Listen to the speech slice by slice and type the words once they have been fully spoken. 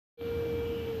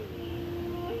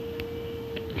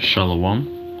Shalom.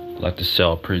 I'd like to say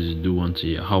all praises due unto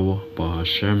Yahweh,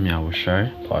 Bahashem,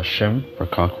 Yahushai, Bahashem,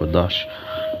 Rakak Wadash.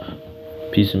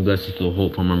 Peace and blessings to the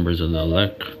hopeful members of the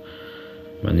elect.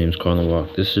 My name is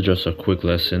Karnawak. This is just a quick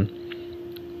lesson.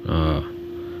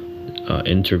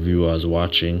 Interview I was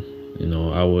watching.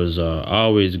 I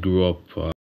always grew up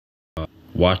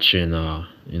watching,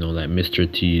 like Mr.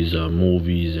 T's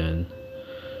movies and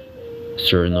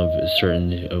certain of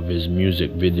his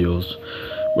music videos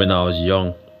when I was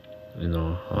young. I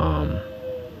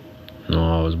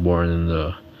was born in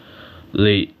the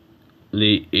late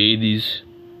 80s,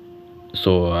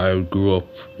 so I grew up,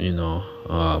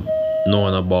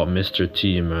 knowing about Mr.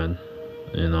 T, man,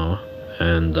 and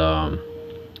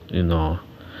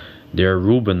they're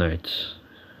Reubenites,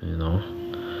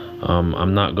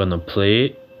 I'm not gonna play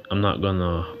it.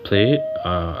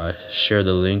 I share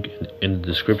the link in the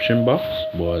description box,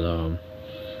 but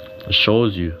it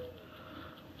shows you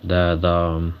that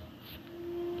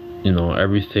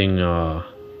everything our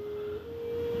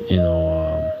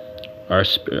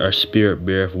spirit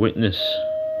beareth witness,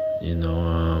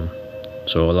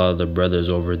 so a lot of the brothers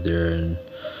over there in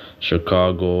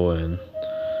Chicago and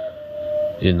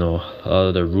a lot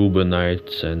of the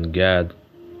Reubenites and Gad,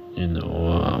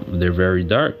 they're very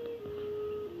dark,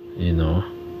 and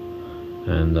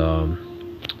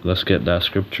let's get that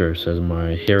scripture. It says,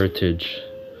 my heritage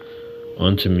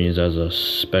unto me is as a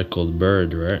speckled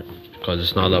bird, right? Because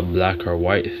it's not a black or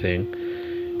white thing.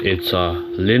 It's a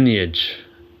lineage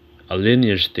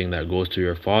thing that goes to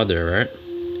your father, right?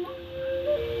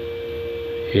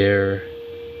 Here,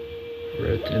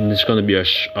 and it's going to be a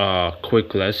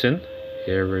quick lesson.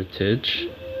 Heritage,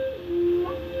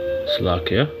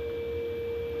 Slakia.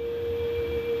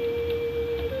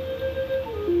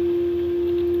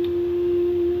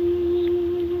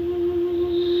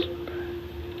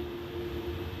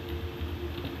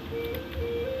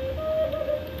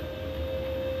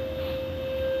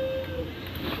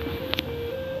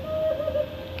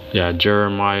 Yeah,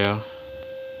 Jeremiah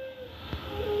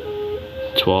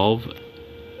 12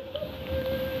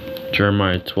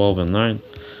 and 9.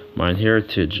 Mine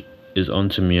heritage is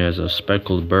unto me as a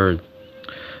speckled bird.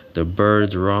 The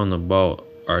birds round about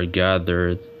are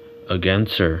gathered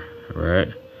against her,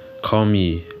 right? Come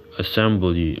ye,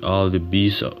 assemble ye, all the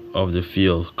beasts of the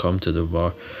field, come to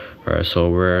devour. Right, so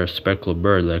we're a speckled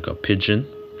bird, like a pigeon.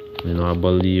 I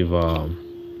believe the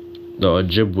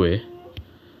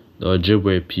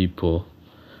Ojibwe people,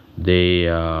 they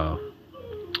I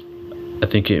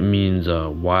think it means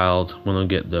wild. I'm gonna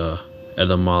get the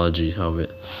etymology of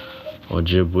it.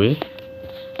 Ojibwe.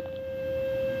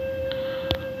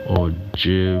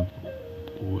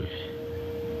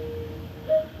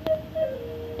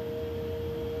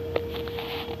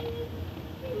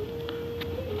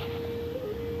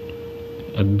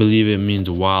 I believe it means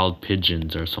wild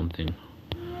pigeons or something.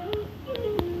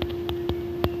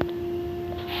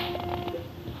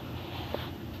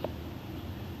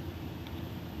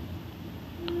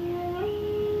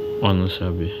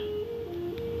 Honestly,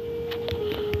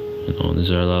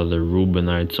 these are a lot of the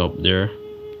Reubenites up there.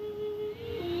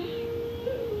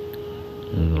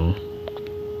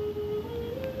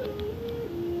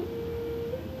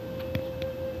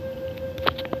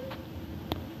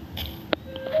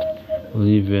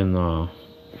 Believe in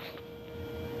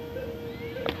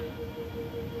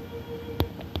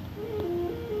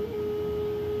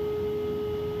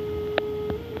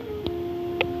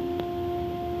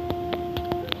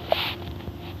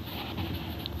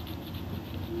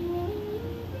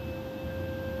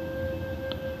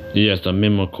yes, the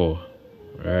Mimico,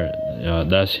 right? Yeah,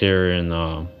 that's here in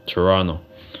Toronto,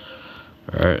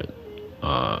 right?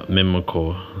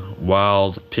 Mimico,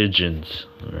 wild pigeons,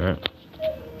 right?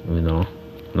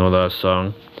 Know that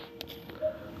song?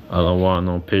 I don't want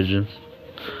no pigeons.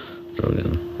 But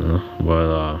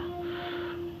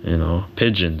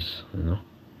pigeons,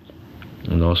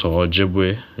 and also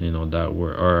Ojibwe, that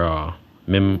word, or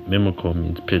Mimico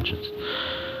means pigeons.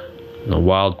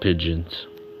 Wild pigeons.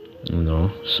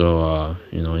 So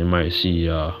you might see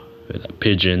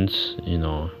pigeons,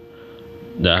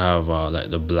 that have like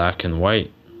the black and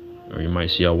white, or you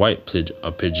might see a white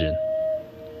pigeon,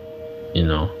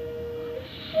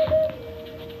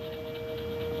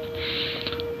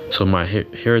 So my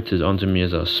heritage unto me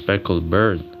is a speckled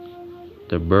bird.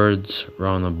 The birds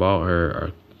round about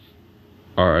her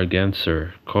are against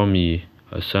her. Come ye,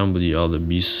 assemble ye, all the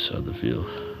beasts of the field.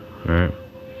 Right?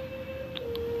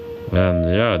 And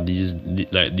yeah,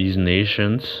 these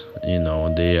nations,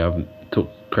 they have took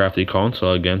crafty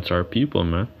counsel against our people,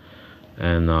 man.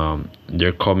 And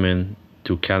they're coming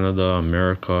to Canada,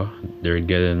 America. They're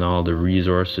getting all the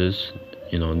resources,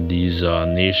 You know, these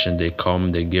nations, they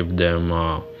come, they give them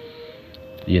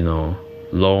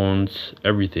loans,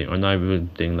 everything, or not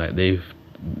everything, like they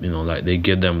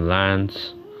give them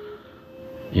lands,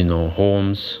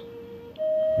 homes,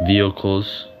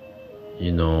 vehicles,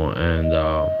 and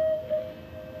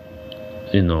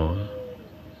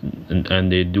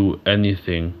and they do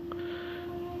anything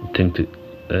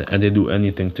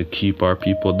to keep our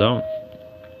people down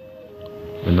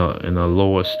in a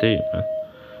lower state, man.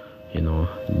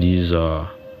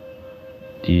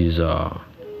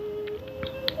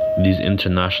 These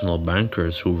international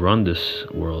bankers who run this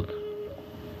world,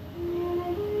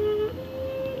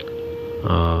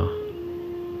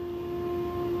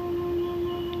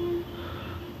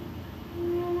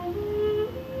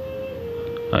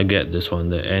 I get this one,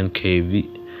 the NKJV,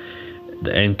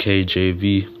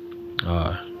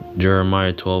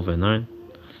 Jeremiah 12:9.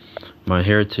 My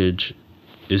heritage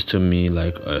is to me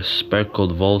like a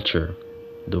speckled vulture.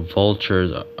 The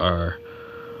vultures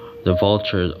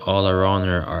all around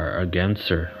her are against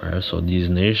her, right? So these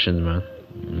nations, man,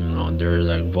 they're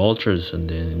like vultures, and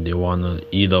they want to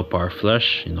eat up our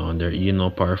flesh, and they're eating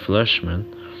up our flesh, man.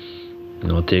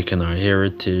 Taking our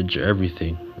heritage,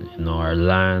 everything, our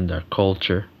land, our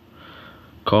culture.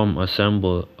 Come,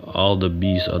 assemble all the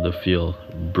beasts of the field,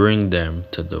 bring them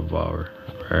to devour,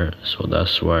 right? So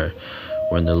that's why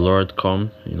when the Lord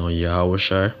come,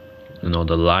 Yahushua,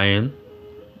 the lion,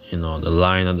 the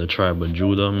lion of the tribe of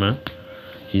Judah, man,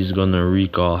 he's gonna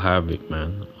wreak all havoc,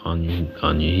 man, on you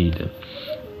heathen.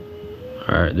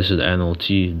 Alright, this is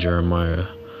NLT, Jeremiah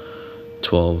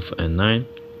 12:9.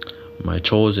 My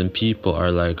chosen people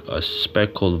are like a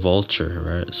speckled vulture,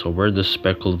 right? So we're the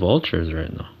speckled vultures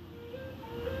right now.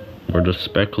 We're the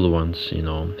speckled ones,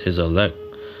 his elect.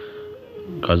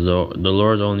 Because the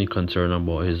Lord's only concerned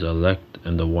about his elect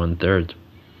and the 1/3.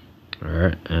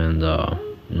 Alright, and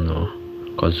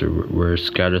because we're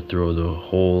scattered through the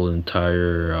whole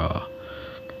entire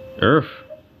earth.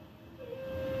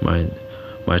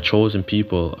 My chosen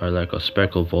people are like a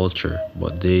speckled vulture,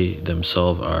 but they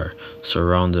themselves are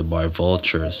surrounded by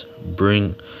vultures.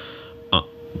 Bring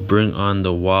on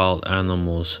the wild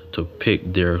animals to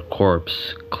pick their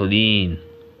corpse clean.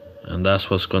 And that's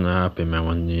what's gonna happen, man,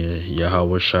 when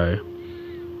Yahushua,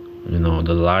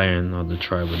 the lion of the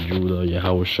tribe of Judah,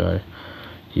 Yahushua,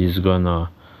 he's gonna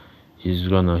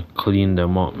clean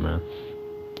them up, man.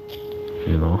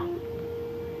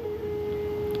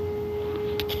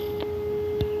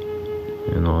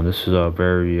 This is a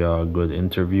very good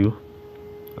interview.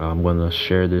 I'm gonna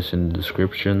share this in the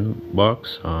description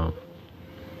box.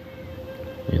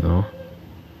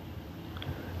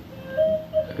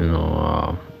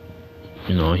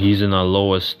 He's in a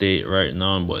lower state right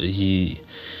now, but he's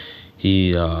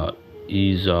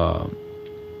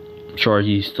sure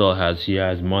he still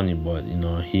has money, but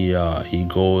he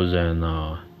goes and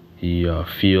he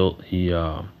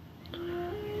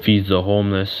feeds the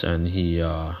homeless, and he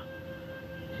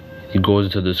goes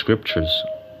into the scriptures,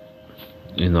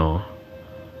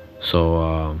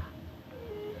 so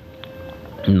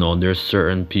there's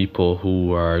certain people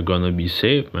who are gonna be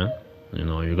saved, man.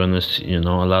 You're gonna see, a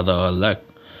lot of elect.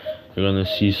 You're gonna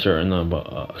see certain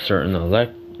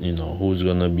elect, who's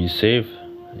gonna be saved,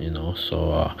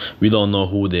 so we don't know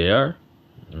who they are,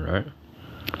 right?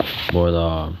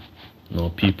 But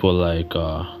people like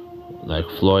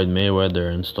Floyd Mayweather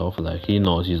and stuff, like, he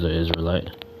knows he's an Israelite,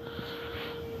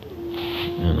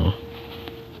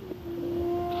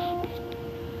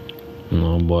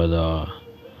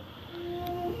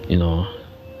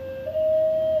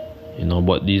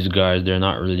 but these guys, they're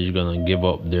not really gonna give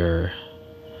up their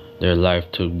life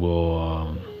to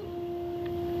go.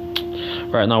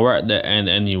 Right now we're at the end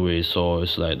anyway, so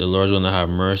it's like the Lord's gonna have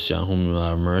mercy on whom He will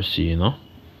have mercy, and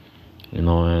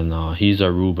he's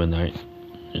a Reubenite,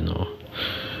 I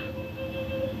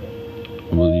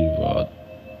believe,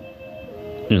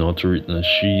 Tariq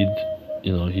Nasheed,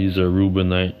 he's a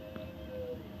Reubenite,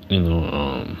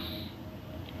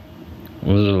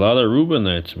 there's a lot of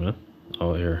Reubenites, man,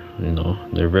 out here,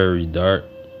 they're very dark,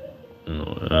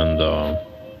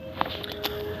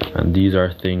 and these are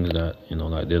things that,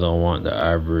 like, they don't want the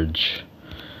average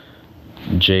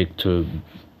Jake to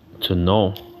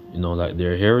know, like,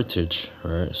 their heritage,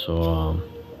 right? So,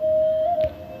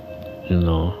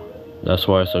 that's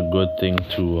why it's a good thing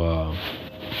to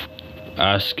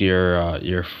ask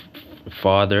your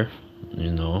father,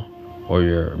 or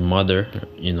your mother,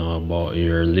 about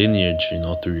your lineage,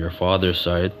 through your father's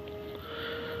side,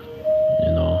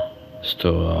 as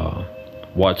to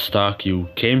what stock you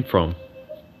came from,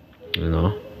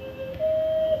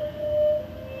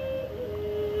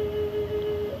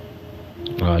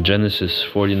 Genesis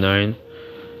 49,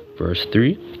 Verse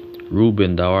 3,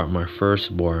 Reuben, thou art my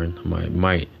firstborn, my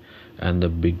might, and the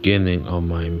beginning of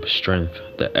my strength,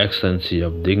 the excellency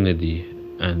of dignity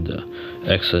and the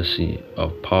excellency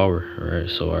of power. Right?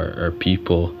 So our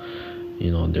people,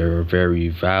 they're very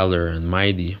valor and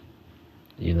mighty,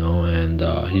 and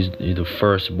he's the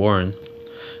firstborn.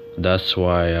 That's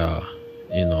why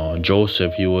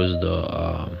Joseph, he was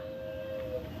the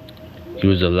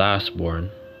lastborn,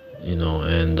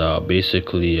 and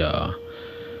basically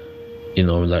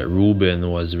like Reuben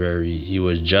he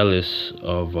was jealous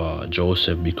of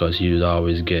Joseph because he was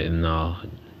always getting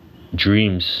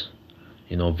dreams,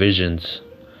 visions.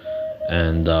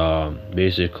 And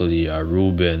basically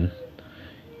Reuben,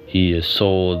 he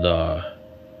sold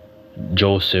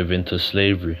Joseph into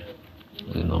slavery,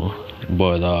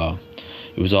 but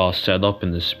it was all set up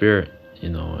in the spirit,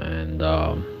 and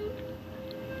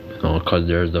because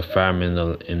there's the famine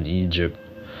in Egypt,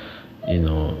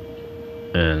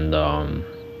 and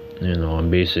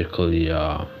and basically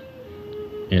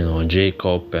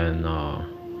Jacob and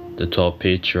the 12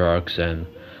 patriarchs and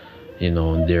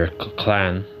their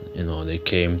clan, they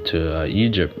came to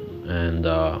Egypt, and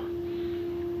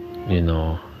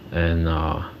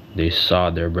they saw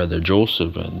their brother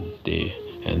Joseph, and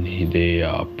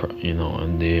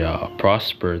they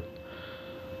prospered,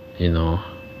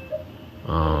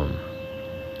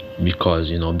 because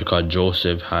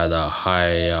Joseph had a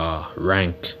high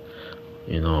rank.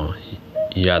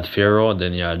 He had Pharaoh,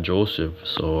 then he had Joseph.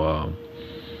 So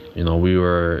we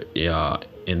were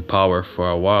in power for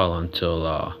a while until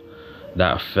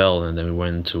that fell, and then we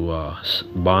went into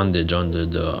bondage under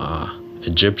the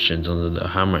Egyptians, under the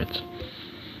Hamites.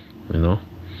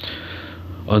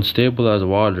 Unstable as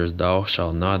waters, thou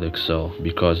shalt not excel,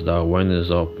 because thou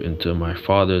wentest up into my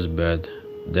father's bed,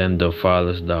 then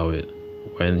defilest thou it,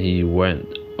 when he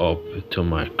went up to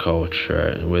my couch,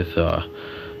 right, with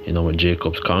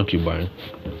Jacob's concubine.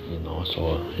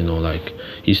 So like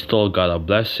he still got a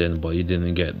blessing, but he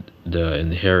didn't get the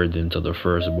inheritance of the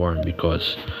firstborn,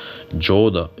 because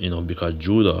Judah,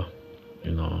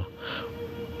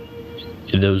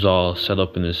 it was all set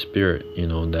up in the spirit,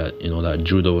 that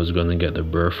Judah was gonna get the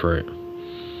birthright.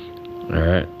 All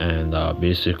right, and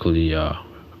basically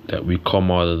that we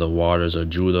come out of the waters of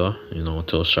Judah,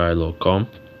 till Shiloh come.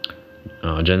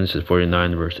 Genesis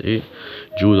 49 verse 8,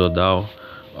 Judah, thou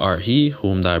art he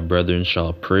whom thy brethren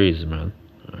shall praise, man.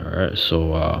 All right,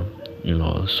 so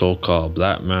so-called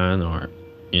black man, or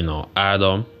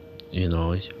Adam,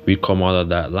 we come out of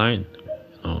that line.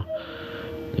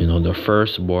 The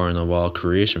firstborn of all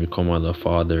creation, we come out of the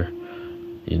Father.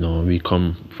 We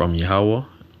come from Yahweh.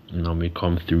 We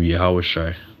come through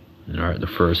Yahushai. All right, the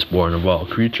firstborn of all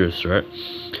creatures. Right?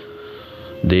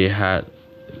 It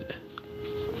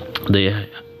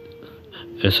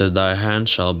says, thy hand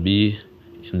shall be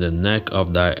in the neck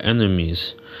of thy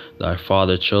enemies, thy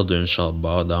father children shall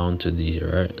bow down to thee.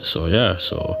 Right? So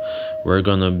so we're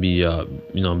gonna be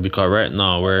because right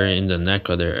now we're in the neck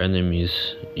of their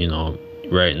enemies.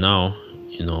 Right now,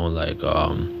 like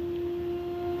a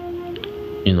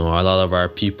lot of our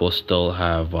people still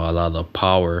have a lot of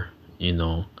power,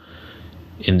 in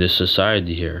this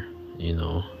society here, in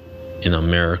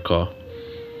America.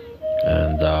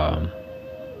 And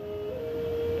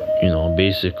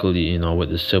basically, with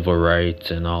the civil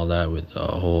rights and all that, with the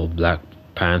whole Black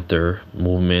Panther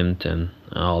movement and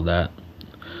all that.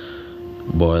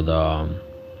 But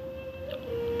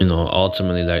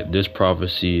ultimately, like, this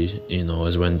prophecy,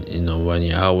 is when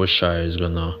Yahushua is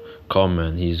gonna come,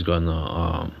 and he's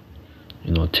gonna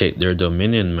take their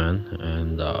dominion, man.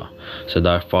 And so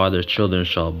thy father's children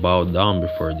shall bow down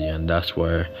before thee. And that's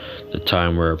where the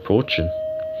time we're approaching,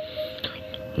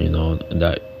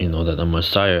 that the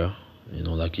Messiah,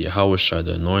 like Yahushua,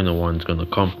 the anointed one, is gonna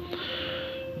come.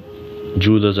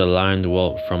 Judah's aligned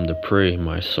dwelt from the prey,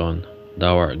 my son.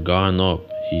 Thou art gone up,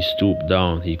 he stooped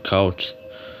down, he couched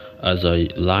as a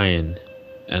lion,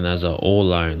 and as an old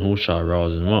lion, who shall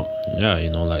rouse him up? Yeah,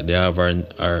 like they have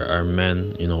our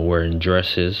men, wearing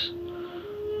dresses,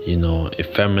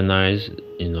 effeminized,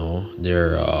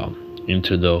 they're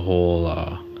into the whole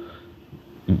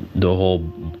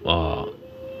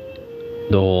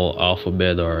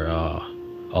alphabet, or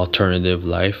alternative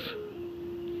life,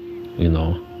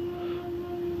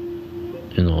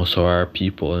 so our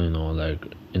people, like,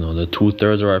 the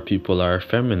 2/3 of our people are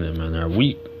feminine and are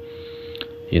weak.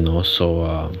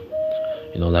 So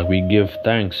like we give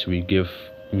thanks, we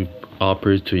all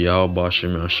praise to Yahweh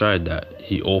Bashem Yashai, that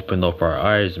he opened up our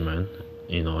eyes, man,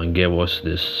 and gave us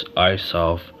this eye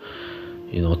salve,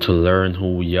 to learn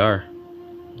who we are.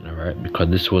 All right, because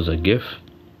this was a gift.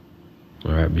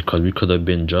 All right, because we could have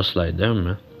been just like them,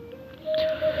 man.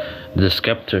 The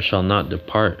scepter shall not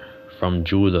depart from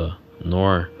Judah,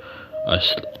 nor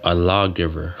a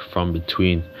lawgiver from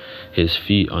between his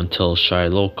feet until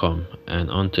Shiloh come, and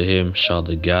unto him shall all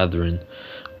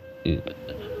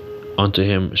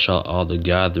the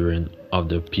gathering of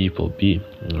the people be.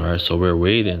 Alright, so we're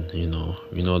waiting,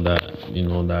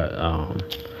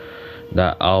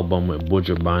 that album with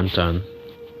Buju Banton,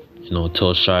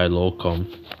 till Shiloh come,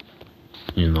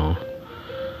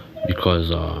 because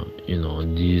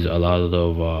these a lot of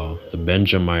the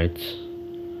Benjamites,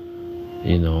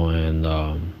 and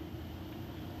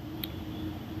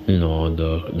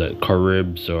the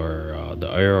Caribs or the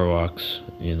Arawaks,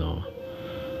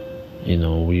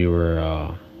 we were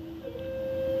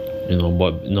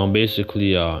but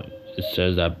basically it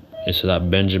says that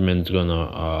Benjamin's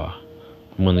gonna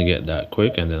I'm gonna get that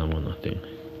quick, and then I'm gonna think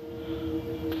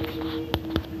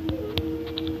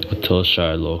until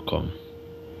Shiloh come.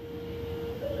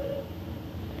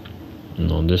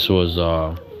 This was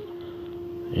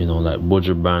like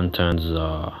Buju Banton's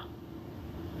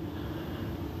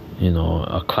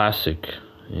a classic.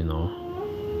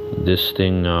 This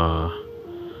thing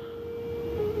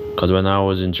because when I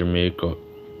was in Jamaica,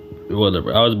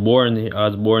 whatever, I was born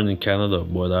in Canada,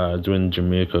 but I was in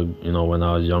Jamaica, when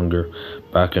I was younger,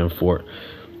 back and forth.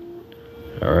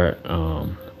 All right,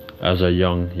 as a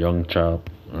young child,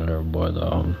 but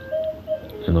I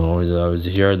would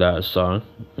hear that song,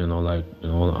 like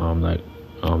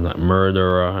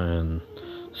Murderer and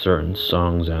certain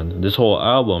songs, and this whole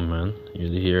album, man,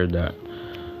 you'd hear that,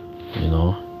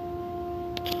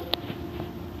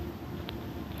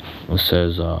 it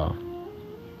says,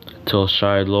 till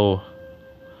Shiloh,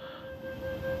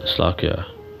 Slakia.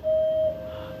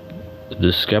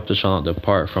 The scepter shall not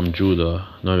depart from Judah,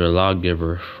 nor the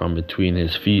lawgiver from between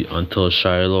his feet until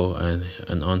Shiloh, and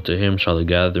unto him shall the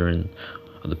gathering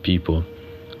of the people,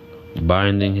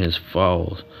 binding his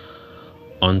fowls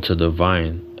unto the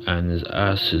vine, and his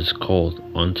asses colt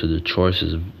unto the choice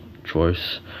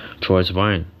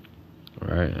vine.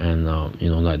 Right, and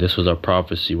like this was a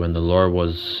prophecy when the Lord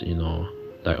was,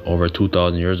 like over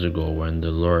 2,000 years ago, when the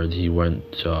Lord he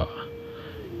went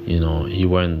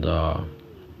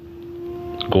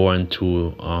going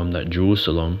to that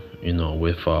Jerusalem,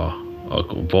 with a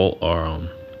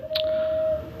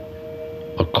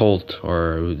colt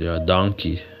or a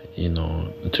donkey,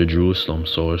 to Jerusalem.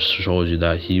 So it shows you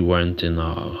that he went in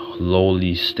a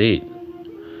lowly state.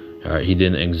 Alright, he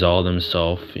didn't exalt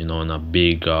himself, in a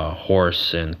big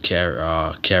horse and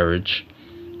carriage.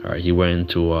 Alright, he went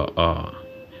into on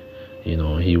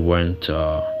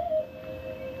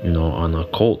a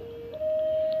colt.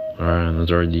 Alright, and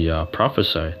it's already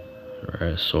prophesied.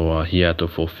 Alright, so he had to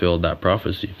fulfill that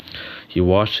prophecy. He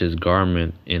washed his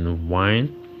garment in wine,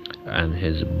 and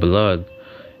his blood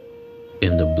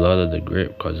in the blood of the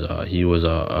grape, because he was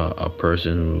a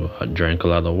person who drank a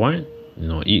lot of wine.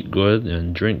 Eat good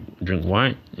and drink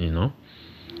wine. And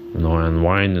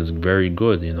wine is very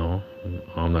good.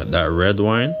 That red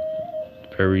wine,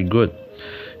 very good.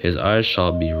 His eyes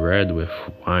shall be red with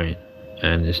wine,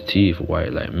 and his teeth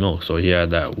white like milk. So he had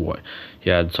that white. He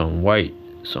had some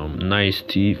nice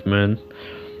teeth, man.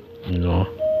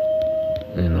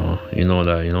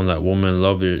 That woman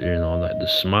love it. Like the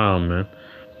smile, man.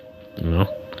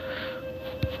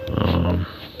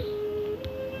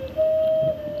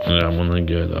 Yeah, I'm gonna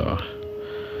get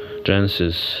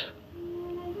Genesis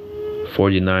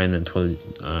 49 and 20,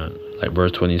 like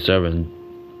verse 27.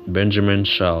 Benjamin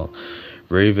shall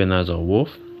raven as a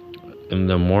wolf. In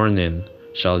the morning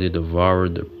shall he devour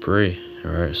the prey.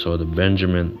 All right, so the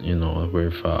Benjamin,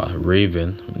 with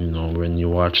raven, when you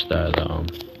watch that,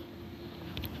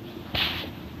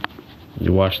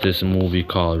 you watch this movie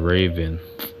called Raven.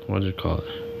 What do you call it?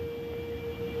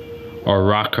 Or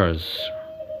Rockers.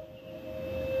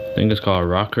 I think it's called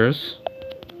Rockers.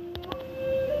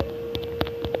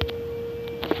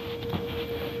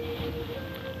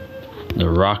 The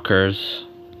Rockers.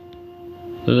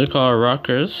 Is it called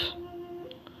Rockers?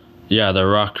 Yeah, the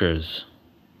Rockers.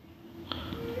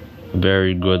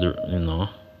 Very good,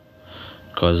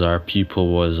 because our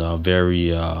people was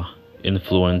very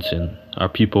influencing. Our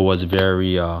people was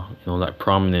very like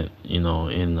prominent, in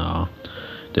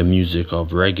the music of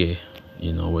reggae,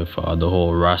 with the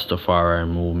whole Rastafari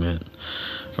movement,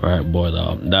 right? But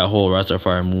that whole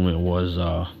Rastafari movement was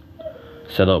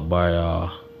set up by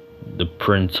the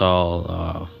Prince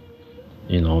Hall,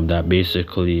 that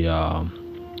basically,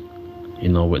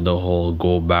 with the whole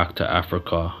go back to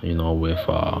Africa, with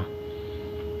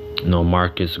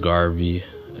Marcus Garvey,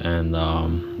 and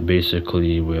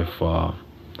basically with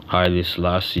Haile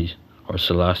Selassie, or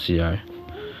Selassie,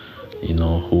 you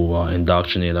know, who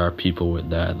indoctrinate our people with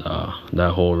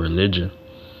that whole religion.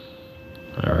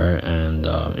 All right, and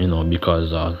you know, because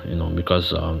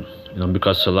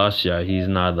Selassie, he's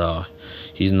not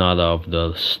of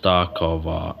the stock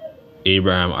of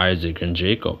Abraham, Isaac, and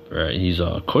Jacob, right? He's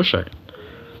a Cushite,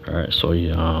 all right. So he,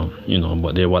 you know,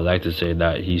 but they would like to say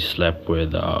that he slept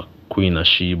with Queen of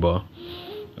Sheba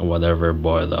or whatever,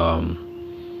 but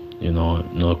you know,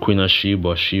 no, Queen of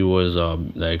Sheba, she was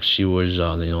like she was you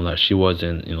know, like she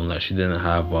wasn't, you know, like she didn't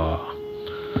have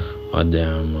a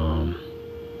damn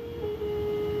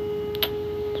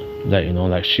that, you know,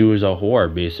 like she was a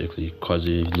whore basically, because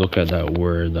you look at that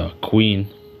word queen.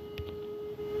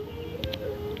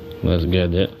 Let's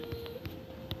get it.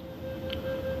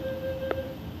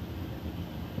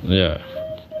 Yeah,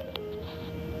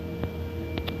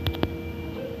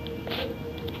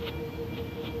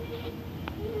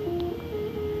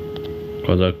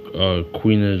 because a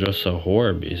queen is just a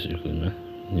whore basically, man.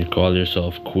 You call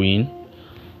yourself queen,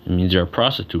 it means you're a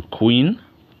prostitute. Queen,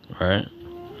 right?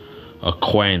 A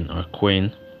queen,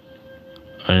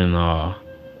 and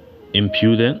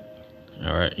impudent.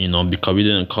 All right, you know, because we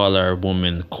didn't call our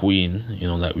woman queen, you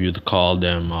know, like we would call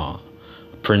them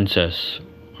princess,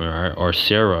 all right, or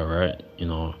Sarah, right? You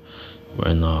know,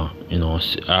 when you know,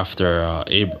 after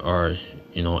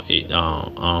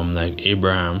like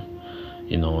Abraham,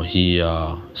 you know, he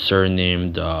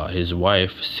surnamed his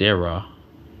wife Sarah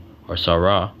or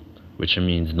Sarah, which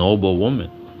means noble woman.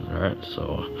 All right,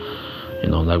 so you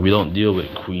know, like we don't deal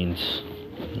with queens.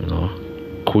 You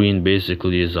know, queen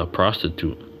basically is a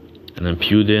prostitute, an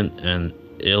impudent and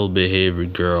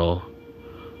ill-behaved girl,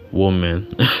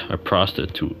 woman, a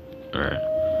prostitute. All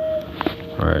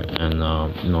right, and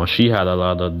you know, she had a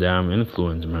lot of damn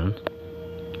influence, man.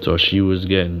 So she was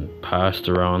getting passed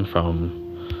around from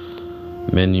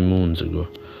many moons ago.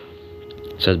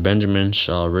 It says, Benjamin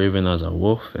shall raven as a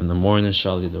wolf, in the morning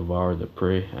shall he devour the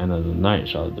prey, and at the night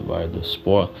shall he divide the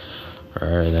spoil.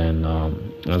 Alright, and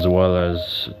as well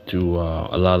as to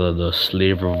a lot of the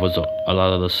slave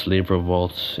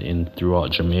revolts in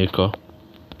throughout Jamaica,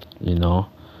 you know,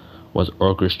 was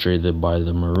orchestrated by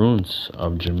the Maroons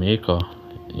of Jamaica.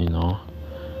 You know,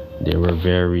 they were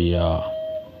very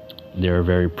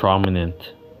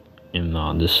prominent in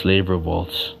the slave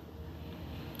revolts.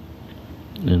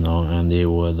 You know, and they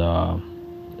would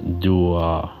do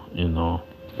you know,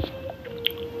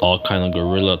 all kind of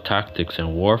guerrilla tactics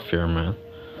and warfare, man.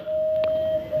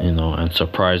 You know, and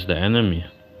surprise the enemy.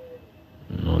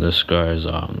 You know, this guy's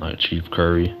like Chief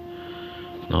Curry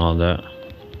and all that.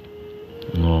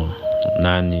 You know,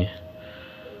 Nanny.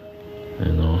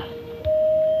 You know,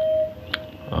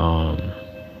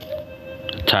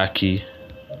 Tacky.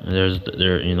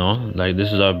 You know, like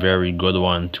this is a very good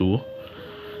one too.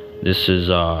 This is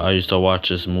I used to watch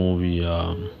this movie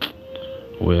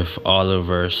with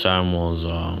Oliver Samuel's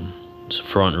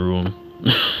front room.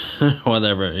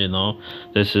 Whatever, you know.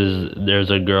 There's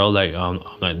a girl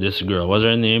like this girl, what's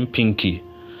her name? Pinky.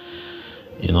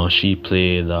 You know, she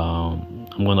played I'm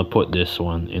gonna put this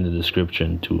one in the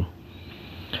description too.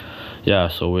 Yeah,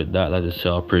 so with that, let us say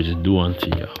all praises due unto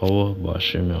Yahweh,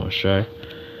 Bashim Yahushai.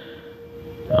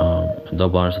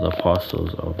 Double honor to the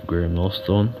apostles of Great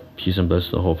Millstone. Peace and blessings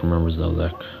to the hopeful members of the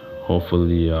elect.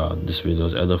 Hopefully this video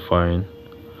is edifying.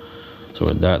 So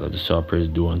with that, let us say all praise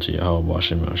due unto Yahweh,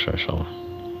 Bashim Yahushai. Shalom.